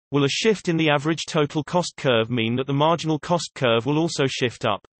Will a shift in the average total cost curve mean that the marginal cost curve will also shift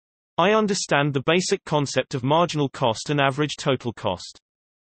up? I understand the basic concept of marginal cost and average total cost.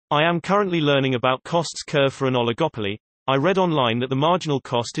 I am currently learning about costs curve for an oligopoly. I read online that the marginal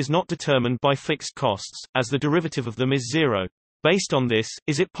cost is not determined by fixed costs, as the derivative of them is zero. Based on this,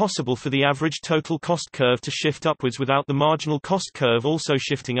 is it possible for the average total cost curve to shift upwards without the marginal cost curve also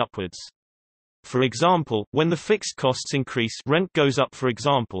shifting upwards? For example, when the fixed costs increase, rent goes up for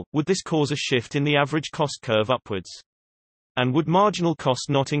example, would this cause a shift in the average cost curve upwards? And would marginal cost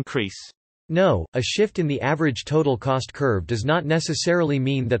not increase? No, a shift in the average total cost curve does not necessarily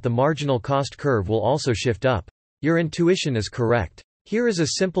mean that the marginal cost curve will also shift up. Your intuition is correct. Here is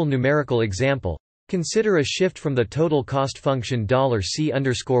a simple numerical example. Consider a shift from the total cost function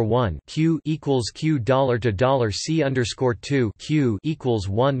 $C_1 Q equals Q dollar to $C_2 Q equals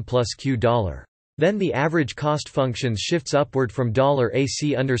 1 plus Q dollar. Then the average cost function shifts upward from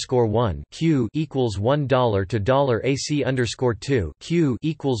 $AC_1 Q equals $1 to $AC_2 Q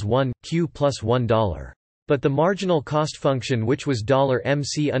equals 1 Q plus $1. But the marginal cost function, which was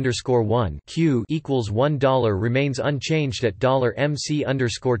 $MC_1 Q equals $1, remains unchanged at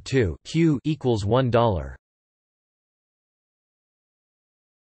 $MC_2 Q equals $1.